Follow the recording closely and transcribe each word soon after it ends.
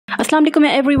Assalamu alaikum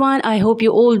everyone, I hope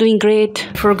you're all doing great.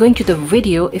 Before going to the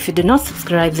video, if you do not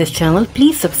subscribe this channel,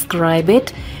 please subscribe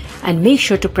it and make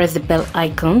sure to press the bell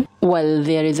icon. Well,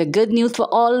 there is a good news for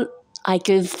all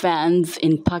Aykiz fans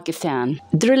in Pakistan.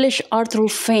 Drillish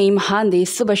artist fame Hande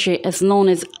Subaşı, is known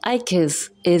as Aykiz,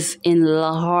 is in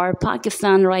Lahore,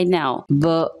 Pakistan right now.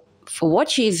 But for what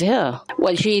she is here?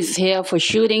 Well, she is here for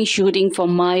shooting for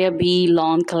Maya B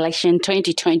Lawn Collection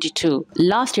 2022.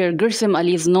 Last year, Gursum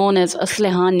Ali is known as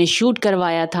Aslihan ने shoot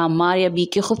करवाया था Maya B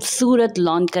की खूबसूरत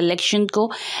lawn collection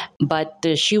को, but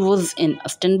she was in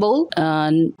Istanbul.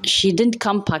 She didn't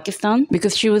come Pakistan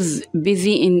because she was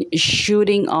busy in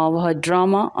shooting of her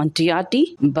drama on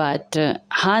TRT. But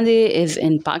Hande is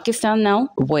in Pakistan now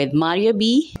with Maya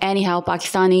B. Anyhow,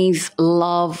 Pakistanis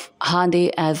love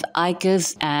Hande as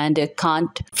Aykiz and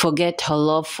can't forget her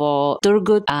love for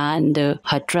Turgut and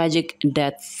her tragic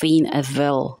death scene as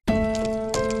well.